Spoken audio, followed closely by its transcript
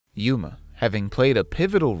Yuma, having played a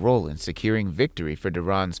pivotal role in securing victory for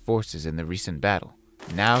Duran's forces in the recent battle,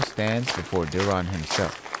 now stands before Duran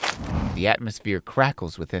himself. The atmosphere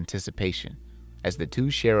crackles with anticipation as the two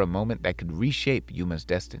share a moment that could reshape Yuma's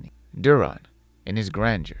destiny. Duran, in his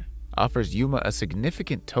grandeur, offers Yuma a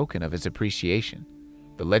significant token of his appreciation,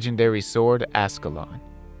 the legendary sword Ascalon.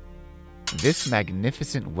 This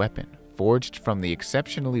magnificent weapon, forged from the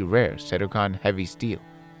exceptionally rare Sedokan heavy steel,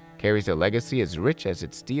 carries a legacy as rich as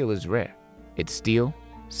its steel is rare. Its steel,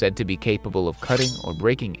 said to be capable of cutting or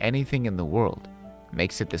breaking anything in the world,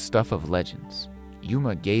 makes it the stuff of legends.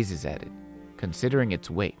 Yuma gazes at it, considering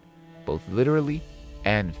its weight, both literally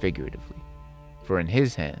and figuratively, for in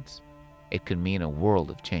his hands, it could mean a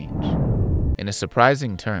world of change. In a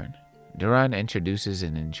surprising turn, Duran introduces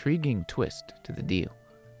an intriguing twist to the deal.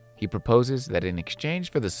 He proposes that in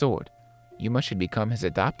exchange for the sword, Yuma should become his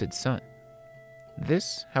adopted son.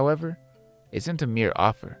 This, however, isn't a mere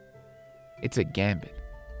offer. It's a gambit.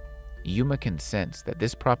 Yuma can sense that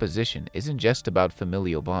this proposition isn't just about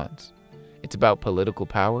familial bonds. It's about political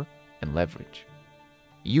power and leverage.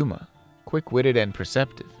 Yuma, quick-witted and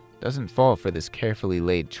perceptive, doesn't fall for this carefully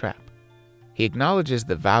laid trap. He acknowledges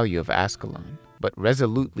the value of Ascalon, but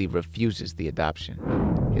resolutely refuses the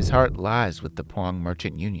adoption. His heart lies with the Puang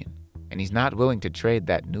Merchant Union, and he's not willing to trade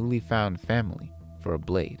that newly found family for a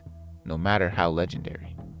blade, no matter how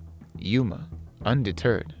legendary. Yuma,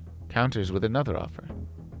 undeterred, counters with another offer,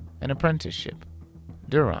 an apprenticeship.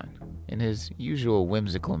 Duran, in his usual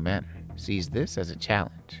whimsical manner, sees this as a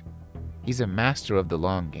challenge. He's a master of the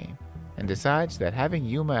long game and decides that having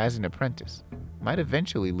Yuma as an apprentice might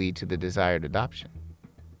eventually lead to the desired adoption.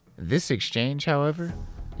 This exchange, however,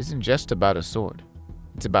 isn't just about a sword.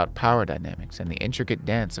 It's about power dynamics and the intricate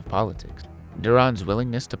dance of politics. Duran's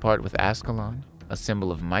willingness to part with Ascalon, a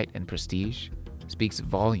symbol of might and prestige, speaks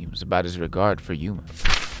volumes about his regard for Yuma.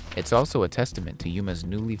 It's also a testament to Yuma's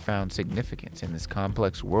newly found significance in this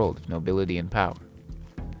complex world of nobility and power.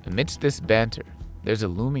 Amidst this banter, there's a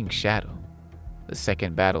looming shadow, the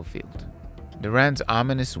second battlefield. Duran's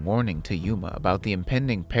ominous warning to Yuma about the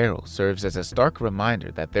impending peril serves as a stark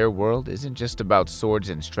reminder that their world isn't just about swords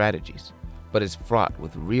and strategies, but is fraught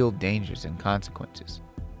with real dangers and consequences.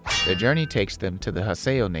 Their journey takes them to the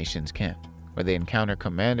Haseo Nation's camp, where they encounter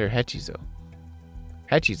Commander Hechizo.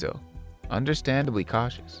 Hechizo, understandably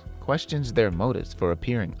cautious, questions their motives for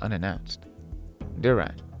appearing unannounced.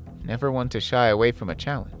 Duran, never one to shy away from a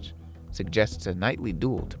challenge, suggests a nightly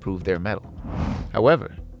duel to prove their mettle.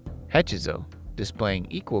 However, Hechizo, displaying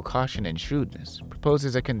equal caution and shrewdness,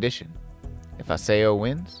 proposes a condition. If Haseo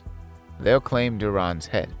wins, they'll claim Duran's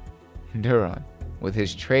head. Duran, with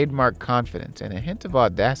his trademark confidence and a hint of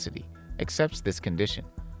audacity, accepts this condition,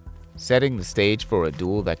 setting the stage for a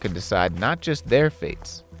duel that could decide not just their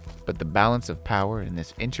fates, but the balance of power in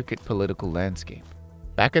this intricate political landscape.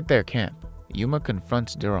 Back at their camp, Yuma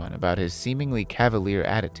confronts Duran about his seemingly cavalier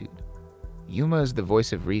attitude. Yuma is the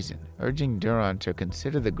voice of reason, urging Duran to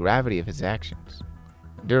consider the gravity of his actions.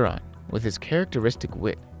 Duran, with his characteristic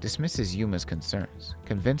wit, dismisses Yuma's concerns,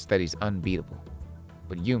 convinced that he's unbeatable.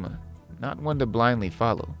 But Yuma, not one to blindly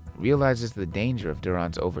follow, realizes the danger of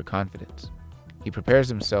Duran's overconfidence. He prepares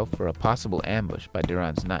himself for a possible ambush by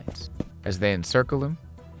Duran's knights. As they encircle him,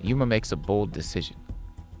 Yuma makes a bold decision.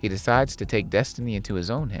 He decides to take destiny into his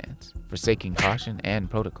own hands, forsaking caution and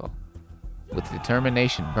protocol. With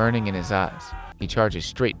determination burning in his eyes, he charges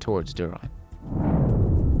straight towards Duran.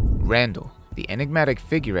 Randall, the enigmatic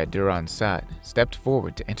figure at Duran's side, stepped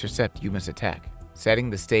forward to intercept Yuma's attack, setting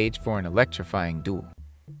the stage for an electrifying duel.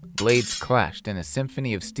 Blades clashed in a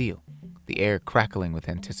symphony of steel, the air crackling with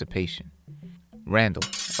anticipation. Randall,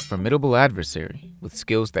 a formidable adversary with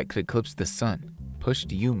skills that could eclipse the sun,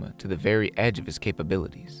 pushed Yuma to the very edge of his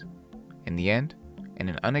capabilities. In the end, in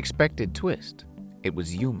an unexpected twist, it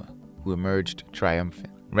was Yuma who emerged triumphant.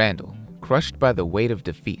 Randall, crushed by the weight of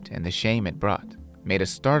defeat and the shame it brought, made a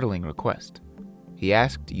startling request. He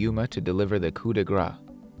asked Yuma to deliver the coup de grace,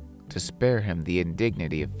 to spare him the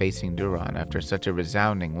indignity of facing Duran after such a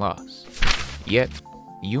resounding loss. Yet,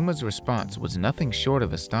 Yuma's response was nothing short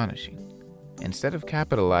of astonishing. Instead of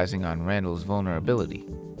capitalizing on Randall's vulnerability,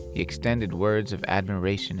 he extended words of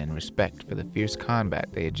admiration and respect for the fierce combat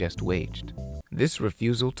they had just waged. This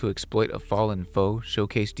refusal to exploit a fallen foe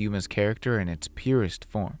showcased Yuma's character in its purest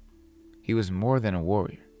form. He was more than a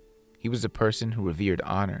warrior. He was a person who revered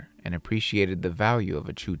honor and appreciated the value of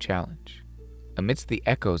a true challenge. Amidst the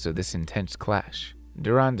echoes of this intense clash,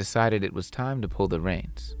 Duran decided it was time to pull the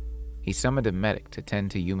reins. He summoned a medic to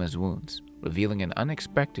tend to Yuma's wounds, revealing an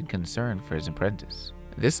unexpected concern for his apprentice.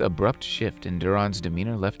 This abrupt shift in Duran's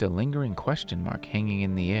demeanor left a lingering question mark hanging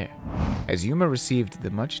in the air. As Yuma received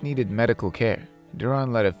the much-needed medical care,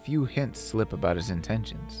 Duran let a few hints slip about his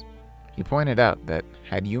intentions. He pointed out that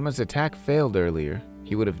had Yuma's attack failed earlier,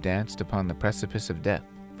 he would have danced upon the precipice of death.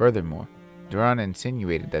 Furthermore, Duran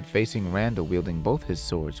insinuated that facing Randall wielding both his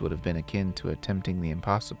swords would have been akin to attempting the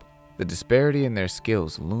impossible. The disparity in their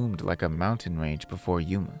skills loomed like a mountain range before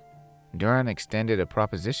Yuma. Duran extended a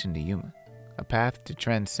proposition to Yuma, a path to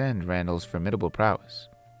transcend Randall's formidable prowess.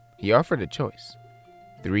 He offered a choice: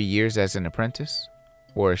 3 years as an apprentice,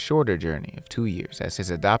 or a shorter journey of 2 years as his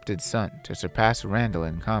adopted son to surpass Randall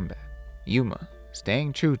in combat. Yuma,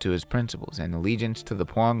 staying true to his principles and allegiance to the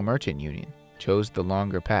Puang Merchant Union, chose the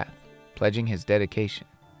longer path, pledging his dedication.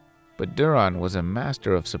 But Duran was a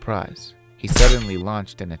master of surprise. He suddenly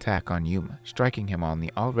launched an attack on Yuma, striking him on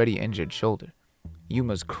the already injured shoulder.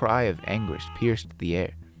 Yuma's cry of anguish pierced the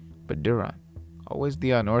air, but Duran, always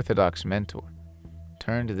the unorthodox mentor,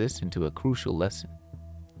 turned this into a crucial lesson.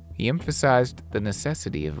 He emphasized the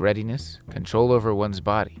necessity of readiness, control over one's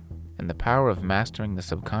body, and the power of mastering the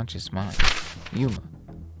subconscious mind. Yuma,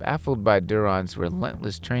 baffled by Duran's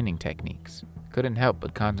relentless training techniques, couldn't help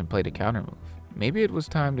but contemplate a countermove. Maybe it was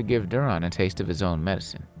time to give Duran a taste of his own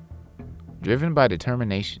medicine. Driven by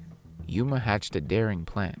determination, Yuma hatched a daring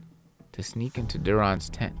plan to sneak into Duran's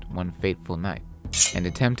tent one fateful night and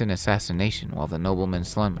attempt an assassination while the nobleman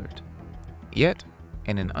slumbered. Yet,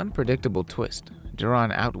 in an unpredictable twist,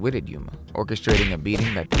 Duran outwitted Yuma, orchestrating a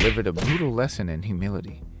beating that delivered a brutal lesson in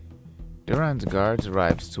humility. Duran's guards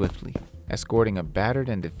arrived swiftly, escorting a battered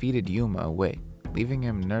and defeated Yuma away, leaving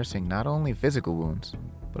him nursing not only physical wounds,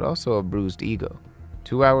 but also a bruised ego.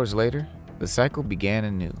 2 hours later, the cycle began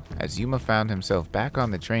anew as Yuma found himself back on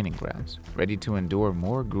the training grounds, ready to endure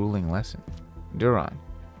more grueling lessons. Duran,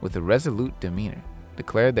 with a resolute demeanor,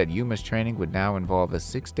 declared that Yuma's training would now involve a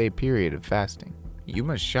 6-day period of fasting.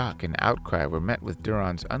 Yuma's shock and outcry were met with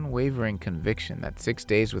Duran's unwavering conviction that 6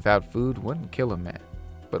 days without food wouldn't kill a man,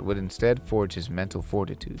 but would instead forge his mental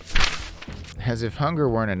fortitude. As if hunger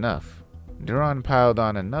weren't enough, Duran piled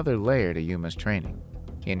on another layer to Yuma's training.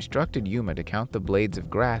 He instructed Yuma to count the blades of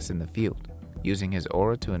grass in the field, using his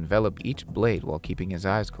aura to envelop each blade while keeping his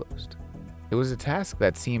eyes closed. It was a task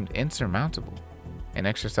that seemed insurmountable, an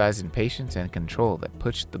exercise in patience and control that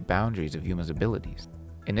pushed the boundaries of Yuma's abilities.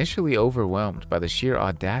 Initially overwhelmed by the sheer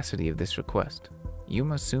audacity of this request,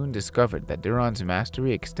 Yuma soon discovered that Duran's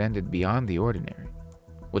mastery extended beyond the ordinary.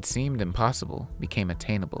 What seemed impossible became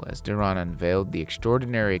attainable as Duran unveiled the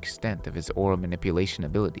extraordinary extent of his aura manipulation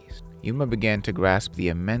abilities. Yuma began to grasp the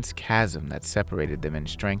immense chasm that separated them in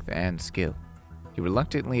strength and skill. He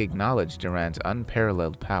reluctantly acknowledged Duran's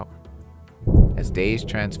unparalleled power. As days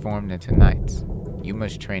transformed into nights,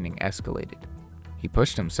 Yuma's training escalated. He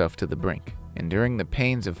pushed himself to the brink, enduring the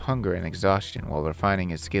pains of hunger and exhaustion while refining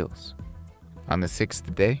his skills. On the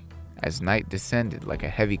 6th day, as night descended like a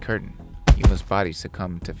heavy curtain, Yuma's body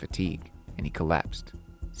succumbed to fatigue, and he collapsed,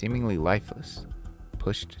 seemingly lifeless,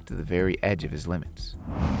 pushed to the very edge of his limits.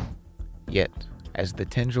 Yet, as the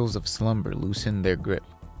tendrils of slumber loosened their grip,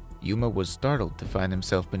 Yuma was startled to find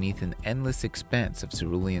himself beneath an endless expanse of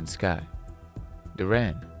cerulean sky.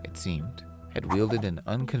 Duran, it seemed, had wielded an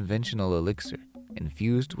unconventional elixir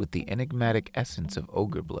infused with the enigmatic essence of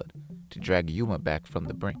ogre blood to drag Yuma back from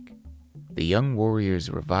the brink. The young warrior's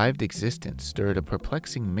revived existence stirred a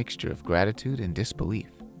perplexing mixture of gratitude and disbelief.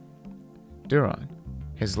 Duran,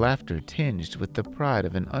 his laughter tinged with the pride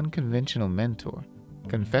of an unconventional mentor,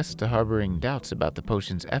 confessed to harboring doubts about the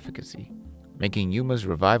potion's efficacy, making Yuma's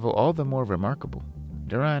revival all the more remarkable.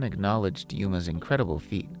 Duran acknowledged Yuma's incredible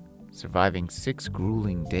feat, surviving 6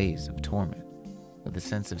 grueling days of torment, with a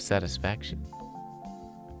sense of satisfaction.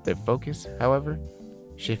 Their focus, however,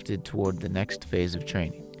 shifted toward the next phase of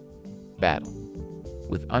training: battle.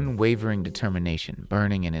 With unwavering determination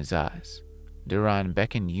burning in his eyes, Duran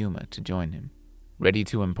beckoned Yuma to join him, ready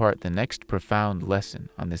to impart the next profound lesson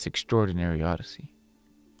on this extraordinary odyssey.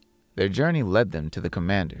 Their journey led them to the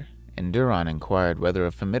commander, and Duran inquired whether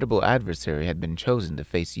a formidable adversary had been chosen to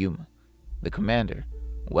face Yuma. The commander,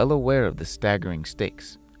 well aware of the staggering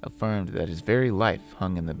stakes, affirmed that his very life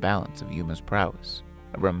hung in the balance of Yuma's prowess,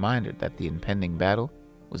 a reminder that the impending battle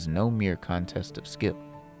was no mere contest of skill,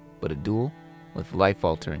 but a duel with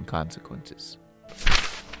life-altering consequences.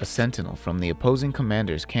 A sentinel from the opposing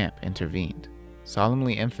commander's camp intervened,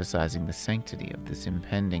 solemnly emphasizing the sanctity of this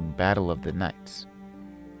impending battle of the knights.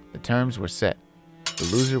 The terms were set.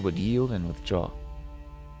 The loser would yield and withdraw.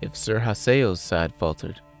 If Sir Haseo's side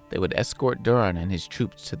faltered, they would escort Duran and his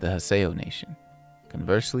troops to the Haseo nation.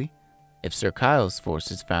 Conversely, if Sir Kyle's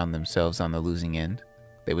forces found themselves on the losing end,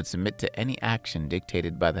 They would submit to any action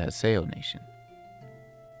dictated by the Haseo nation.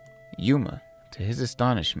 Yuma, to his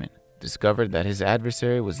astonishment, discovered that his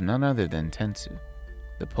adversary was none other than Tensu,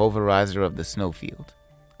 the pulverizer of the snowfield,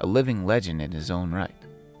 a living legend in his own right.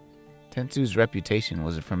 Tensu's reputation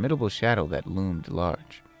was a formidable shadow that loomed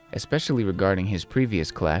large, especially regarding his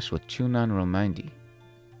previous clash with Chunan Romaindi,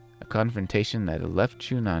 a confrontation that had left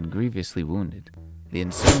Chunan grievously wounded. The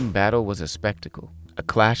ensuing battle was a spectacle, a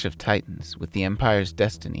clash of titans with the Empire's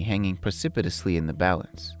destiny hanging precipitously in the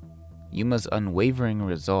balance. Yuma's unwavering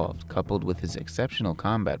resolve, coupled with his exceptional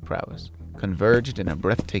combat prowess, converged in a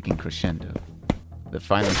breathtaking crescendo. The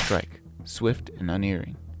final strike, swift and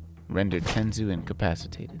unerring, rendered Tensu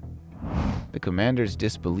incapacitated. The commander's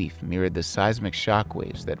disbelief mirrored the seismic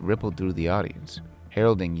shockwaves that rippled through the audience,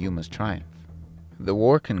 heralding Yuma's triumph. The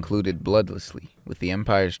war concluded bloodlessly, with the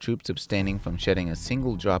Empire's troops abstaining from shedding a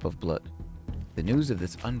single drop of blood. The news of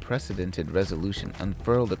this unprecedented resolution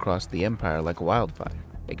unfurled across the Empire like wildfire,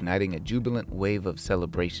 igniting a jubilant wave of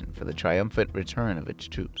celebration for the triumphant return of its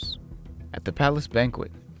troops. At the palace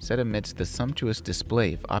banquet, set amidst the sumptuous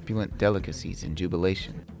display of opulent delicacies and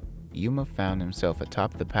jubilation, Yuma found himself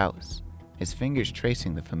atop the palace, his fingers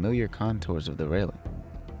tracing the familiar contours of the railing.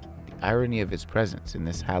 The irony of his presence in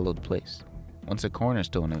this hallowed place, once a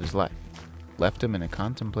cornerstone of his life, left him in a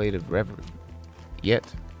contemplative reverie.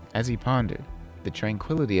 Yet, as he pondered, the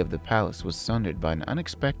tranquility of the palace was sundered by an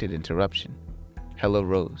unexpected interruption. Hela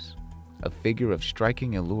rose, a figure of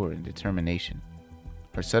striking allure and determination.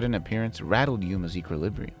 Her sudden appearance rattled Yuma's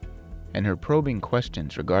equilibrium, and her probing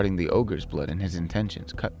questions regarding the ogre's blood and his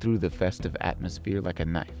intentions cut through the festive atmosphere like a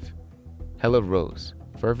knife. Hela rose,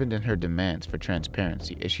 fervent in her demands for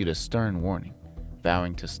transparency, issued a stern warning,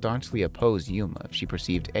 vowing to staunchly oppose Yuma if she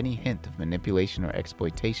perceived any hint of manipulation or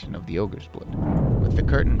exploitation of the ogre's blood. With the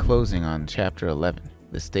curtain closing on Chapter 11,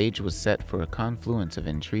 the stage was set for a confluence of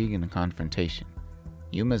intrigue and confrontation.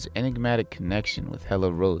 Yuma's enigmatic connection with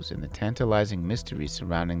Hela Rose and the tantalizing mysteries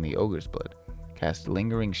surrounding the ogre's blood cast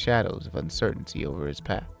lingering shadows of uncertainty over his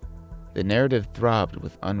path. The narrative throbbed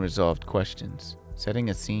with unresolved questions, setting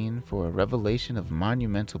a scene for a revelation of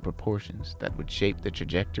monumental proportions that would shape the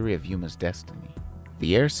trajectory of Yuma's destiny.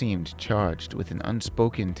 The air seemed charged with an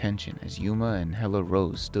unspoken tension as Yuma and Hela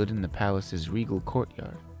Rose stood in the palace's regal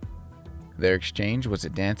courtyard. Their exchange was a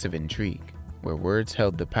dance of intrigue, where words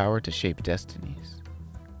held the power to shape destinies.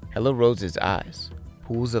 Hela Rose's eyes,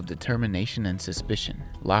 pools of determination and suspicion,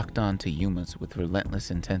 locked onto Yuma's with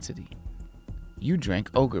relentless intensity. "You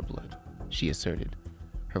drank ogre blood," she asserted,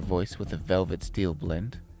 her voice with a velvet steel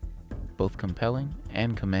blend, both compelling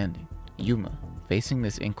and commanding. Yuma, facing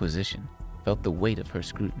this inquisition, felt the weight of her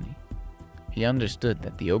scrutiny. He understood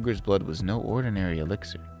that the ogre's blood was no ordinary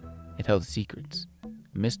elixir. It held secrets,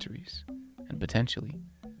 mysteries, and potentially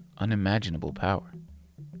unimaginable power.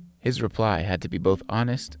 His reply had to be both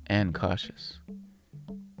honest and cautious.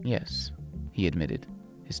 "Yes," he admitted,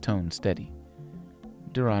 his tone steady.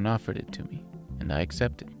 "Duran offered it to me, and I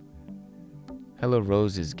accepted." Hela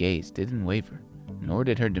Rose's gaze didn't waver, nor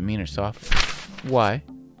did her demeanor soften. "Why?"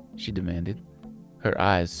 she demanded, her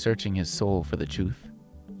eyes searching his soul for the truth.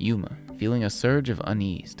 Yuma, feeling a surge of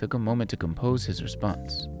unease, took a moment to compose his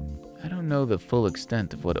response. "I don't know the full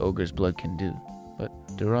extent of what ogre's blood can do, but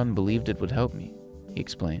Duran believed it would help me," he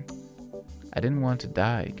explained. "I didn't want to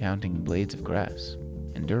die counting blades of grass,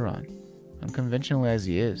 and Duran, unconventional as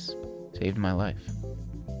he is, saved my life."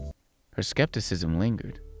 Her skepticism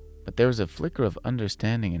lingered, but there was a flicker of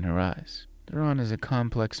understanding in her eyes. "Duran is a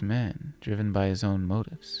complex man, driven by his own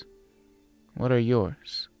motives. What are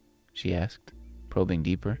yours?" she asked, probing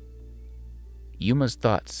deeper. Yuma's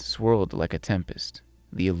thoughts swirled like a tempest.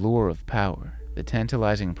 The allure of power, the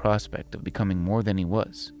tantalizing prospect of becoming more than he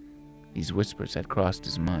was. These whispers had crossed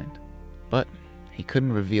his mind. But he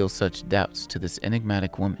couldn't reveal such doubts to this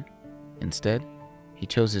enigmatic woman. Instead, he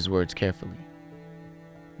chose his words carefully.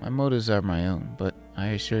 "My motives are my own, but I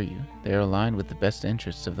assure you, they are aligned with the best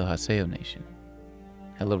interests of the Haseo nation."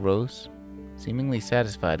 Hela Rose, seemingly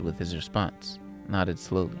satisfied with his response, nodded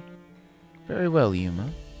slowly. "Very well, Yuma.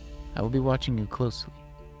 I will be watching you closely.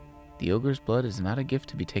 The ogre's blood is not a gift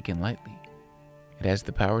to be taken lightly. It has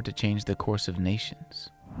the power to change the course of nations."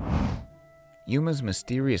 Yuma's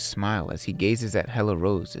mysterious smile as he gazes at Hela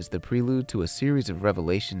Rose is the prelude to a series of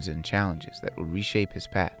revelations and challenges that will reshape his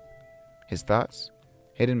path. His thoughts,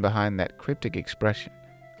 hidden behind that cryptic expression,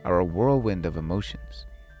 are a whirlwind of emotions.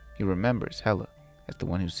 He remembers Hela as the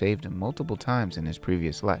one who saved him multiple times in his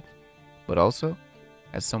previous life, but also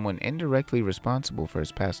as someone indirectly responsible for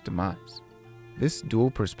his past demise. This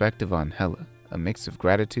dual perspective on Hela, a mix of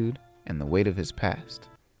gratitude and the weight of his past,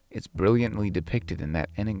 is brilliantly depicted in that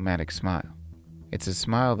enigmatic smile. It's a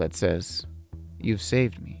smile that says, "You've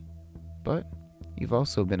saved me, but you've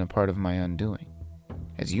also been a part of my undoing."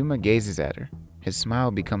 As Yuma gazes at her, his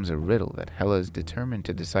smile becomes a riddle that Hela is determined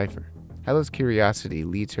to decipher. Hela's curiosity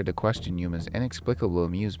leads her to question Yuma's inexplicable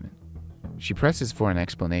amusement. She presses for an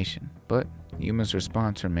explanation, but Yuma's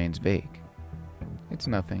response remains vague. "It's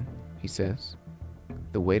nothing," he says,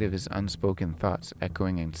 the weight of his unspoken thoughts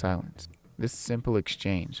echoing in silence. This simple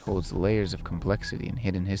exchange holds layers of complexity and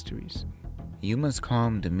hidden histories. Yuma's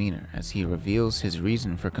calm demeanor as he reveals his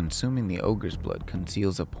reason for consuming the ogre's blood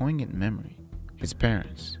conceals a poignant memory. His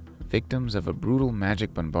parents, victims of a brutal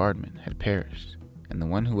magic bombardment, had perished, and the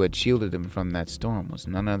one who had shielded him from that storm was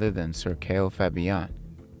none other than Sir Kael Fabian.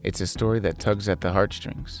 It's a story that tugs at the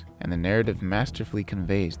heartstrings, and the narrative masterfully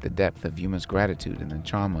conveys the depth of Yuma's gratitude and the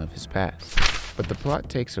trauma of his past. But the plot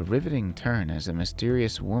takes a riveting turn as a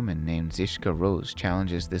mysterious woman named Zishka Rose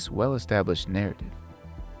challenges this well-established narrative.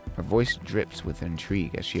 Her voice drips with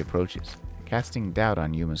intrigue as she approaches, casting doubt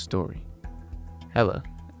on Yuma's story. Hela,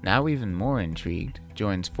 now even more intrigued,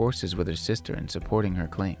 joins forces with her sister in supporting her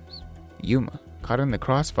claims. Yuma, caught in the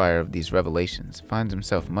crossfire of these revelations, finds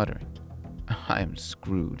himself muttering, "I am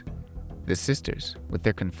screwed." The sisters, with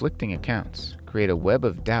their conflicting accounts, create a web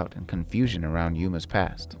of doubt and confusion around Yuma's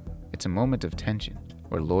past. It's a moment of tension,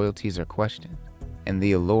 where loyalties are questioned, and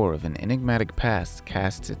the allure of an enigmatic past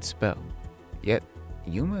casts its spell. Yet,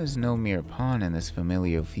 Yuma is no mere pawn in this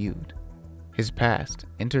familial feud. His past,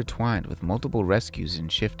 intertwined with multiple rescues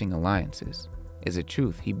and shifting alliances, is a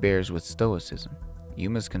truth he bears with stoicism.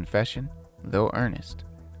 Yuma's confession, though earnest,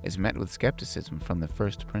 is met with skepticism from the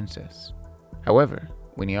first princess. However,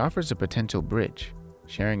 when he offers a potential bridge,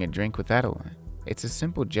 sharing a drink with Adeline, it's a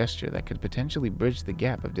simple gesture that could potentially bridge the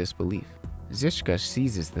gap of disbelief. Zishka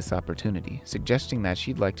seizes this opportunity, suggesting that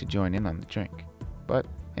she'd like to join in on the drink. But,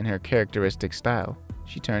 in her characteristic style,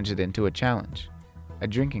 she turns it into a challenge, a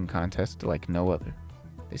drinking contest like no other.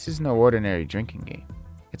 This is no ordinary drinking game.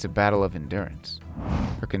 It's a battle of endurance.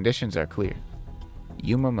 Her conditions are clear.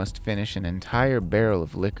 Yuma must finish an entire barrel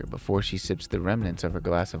of liquor before she sips the remnants of her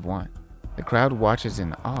glass of wine. The crowd watches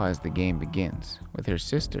in awe as the game begins, with her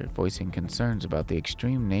sister voicing concerns about the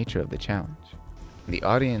extreme nature of the challenge. The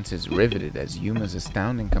audience is riveted as Yuma's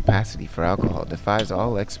astounding capacity for alcohol defies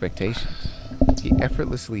all expectations. He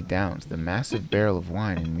effortlessly downs the massive barrel of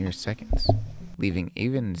wine in mere seconds, leaving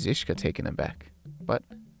even Zishka taken aback. But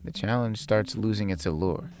the challenge starts losing its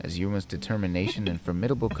allure as Yuma's determination and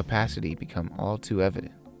formidable capacity become all too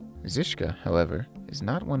evident. Zishka, however, is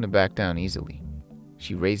not one to back down easily.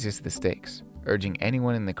 She raises the stakes, urging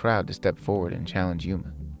anyone in the crowd to step forward and challenge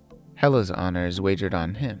Yuma. Hela's honor is wagered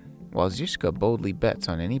on him, while Zishka boldly bets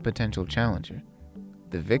on any potential challenger.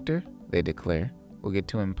 The victor, they declare, will get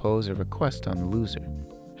to impose a request on the loser.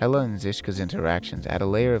 Hela and Zishka's interactions add a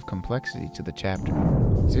layer of complexity to the chapter.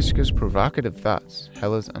 Zishka's provocative thoughts,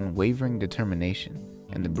 Hela's unwavering determination,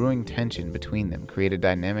 and the brewing tension between them create a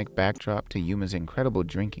dynamic backdrop to Yuma's incredible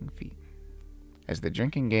drinking feat. As the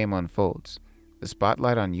drinking game unfolds, the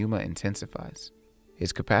spotlight on Yuma intensifies.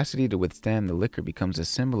 His capacity to withstand the liquor becomes a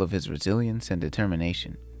symbol of his resilience and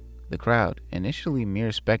determination. The crowd, initially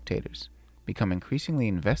mere spectators, become increasingly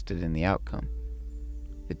invested in the outcome.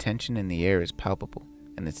 The tension in the air is palpable,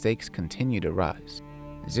 and the stakes continue to rise.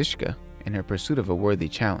 Zishka, in her pursuit of a worthy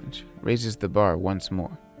challenge, raises the bar once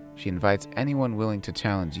more. She invites anyone willing to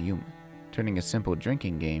challenge Yuma, turning a simple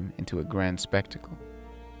drinking game into a grand spectacle.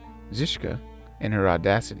 Zishka, in her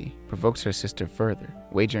audacity, provokes her sister further,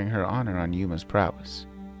 wagering her honor on Yuma's prowess.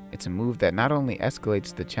 It's a move that not only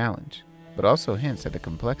escalates the challenge, but also hints at the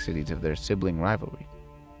complexities of their sibling rivalry.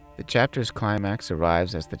 The chapter's climax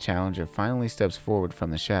arrives as the challenger finally steps forward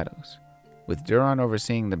from the shadows. With Duran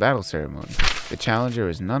overseeing the battle ceremony, the challenger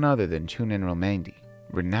is none other than Chunin Romandi,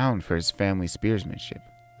 renowned for his family spearsmanship,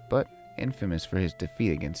 but infamous for his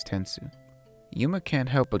defeat against Tensu. Yuma can't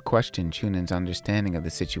help but question Chunin's understanding of the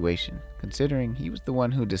situation, considering he was the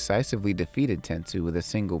one who decisively defeated Tensu with a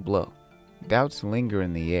single blow. Doubts linger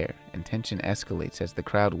in the air, and tension escalates as the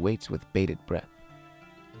crowd waits with bated breath.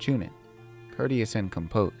 Chunin, courteous and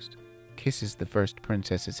composed, kisses the first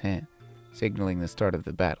princess's hand, signaling the start of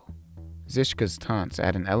the battle. Zishka's taunts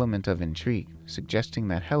add an element of intrigue, suggesting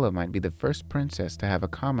that Hela might be the first princess to have a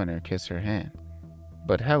commoner kiss her hand.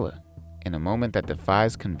 But Hela, in a moment that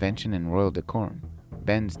defies convention and royal decorum,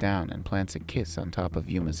 bends down and plants a kiss on top of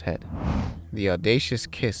Yuma's head. The audacious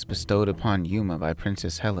kiss bestowed upon Yuma by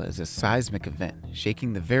Princess Hela is a seismic event,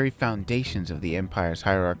 shaking the very foundations of the Empire's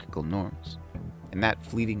hierarchical norms. In that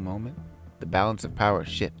fleeting moment, the balance of power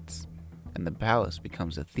shifts, and the palace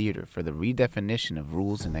becomes a theater for the redefinition of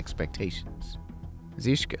rules and expectations.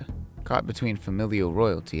 Zishka, caught between familial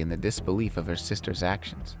royalty and the disbelief of her sister's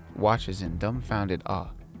actions, watches in dumbfounded awe.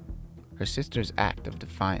 Her sister's act of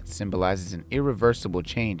defiance symbolizes an irreversible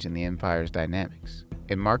change in the Empire's dynamics.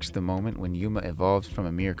 It marks the moment when Yuma evolves from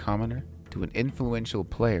a mere commoner to an influential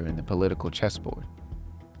player in the political chessboard.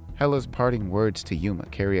 Hela's parting words to Yuma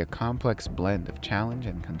carry a complex blend of challenge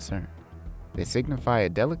and concern. They signify a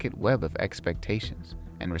delicate web of expectations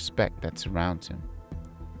and respect that surrounds him.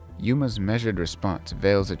 Yuma's measured response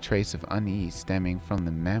veils a trace of unease stemming from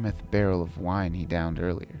the mammoth barrel of wine he downed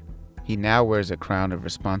earlier. He now wears a crown of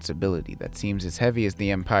responsibility that seems as heavy as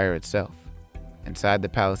the Empire itself. Inside the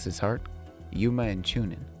palace's heart, Yuma and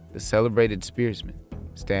Chunin, the celebrated spearsmen,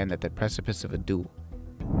 stand at the precipice of a duel.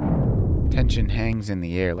 Tension hangs in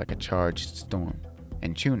the air like a charged storm,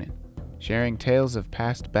 and Chunin, sharing tales of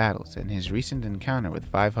past battles and his recent encounter with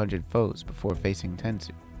 500 foes before facing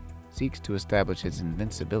Tensu, seeks to establish his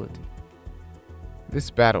invincibility. This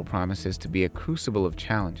battle promises to be a crucible of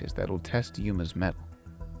challenges that will test Yuma's mettle.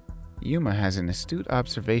 Yuma has an astute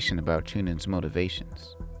observation about Chunin's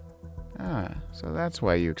motivations. So that's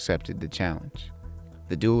why you accepted the challenge.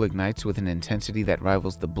 The duel ignites with an intensity that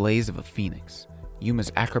rivals the blaze of a phoenix.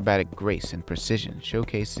 Yuma's acrobatic grace and precision,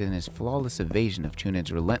 showcased in his flawless evasion of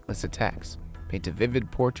Chunin's relentless attacks, paint a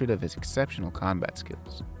vivid portrait of his exceptional combat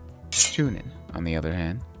skills. Chunin, on the other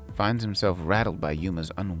hand, finds himself rattled by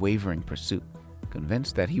Yuma's unwavering pursuit,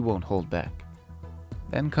 convinced that he won't hold back.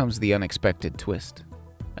 Then comes the unexpected twist,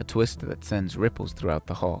 a twist that sends ripples throughout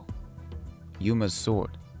the hall. Yuma's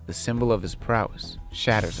sword, the symbol of his prowess,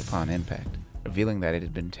 shatters upon impact, revealing that it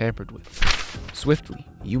had been tampered with. Swiftly,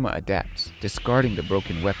 Yuma adapts, discarding the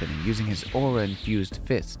broken weapon and using his aura-infused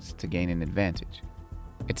fists to gain an advantage.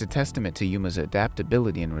 It's a testament to Yuma's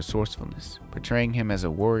adaptability and resourcefulness, portraying him as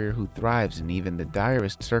a warrior who thrives in even the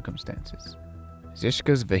direst circumstances.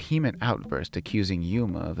 Zishka's vehement outburst accusing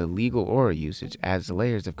Yuma of illegal aura usage adds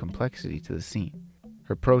layers of complexity to the scene.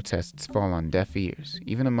 Her protests fall on deaf ears,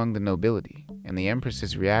 even among the nobility, and the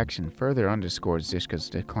Empress's reaction further underscores Zishka's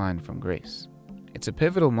decline from grace. It's a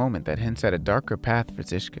pivotal moment that hints at a darker path for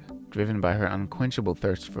Zishka, driven by her unquenchable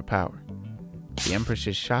thirst for power. The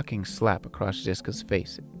Empress's shocking slap across Zishka's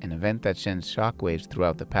face, an event that sends shockwaves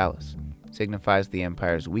throughout the palace, signifies the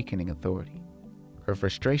Empire's weakening authority. Her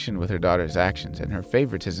frustration with her daughter's actions and her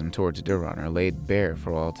favoritism towards Duran are laid bare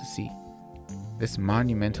for all to see. This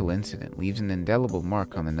monumental incident leaves an indelible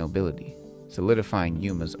mark on the nobility, solidifying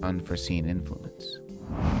Yuma's unforeseen influence.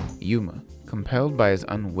 Yuma, compelled by his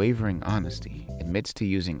unwavering honesty, admits to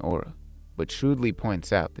using aura, but shrewdly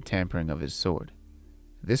points out the tampering of his sword.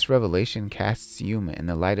 This revelation casts Yuma in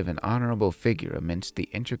the light of an honorable figure amidst the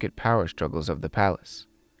intricate power struggles of the palace.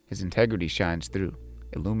 His integrity shines through,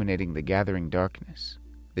 illuminating the gathering darkness.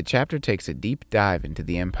 The chapter takes a deep dive into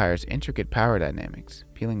the Empire's intricate power dynamics,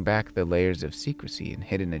 peeling back the layers of secrecy and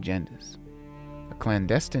hidden agendas. A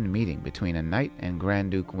clandestine meeting between a knight and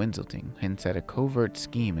Grand Duke Winselting hints at a covert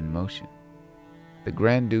scheme in motion. The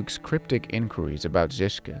Grand Duke's cryptic inquiries about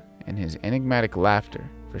Zishka and his enigmatic laughter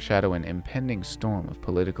foreshadow an impending storm of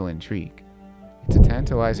political intrigue. It's a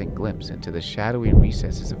tantalizing glimpse into the shadowy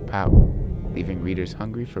recesses of power, leaving readers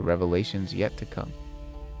hungry for revelations yet to come.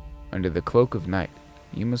 Under the cloak of night,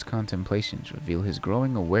 Yuma's contemplations reveal his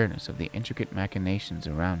growing awareness of the intricate machinations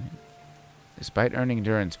around him. Despite earning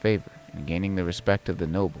Duran's favor and gaining the respect of the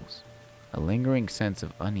nobles, a lingering sense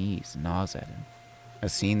of unease gnaws at him, a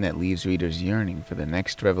scene that leaves readers yearning for the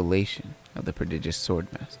next revelation of the Prodigious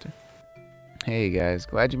Swordmaster. Hey guys,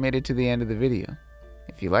 glad you made it to the end of the video.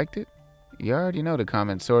 If you liked it, you already know to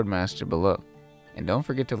comment Swordmaster below, and don't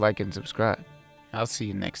forget to like and subscribe. I'll see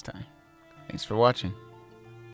you next time. Thanks for watching.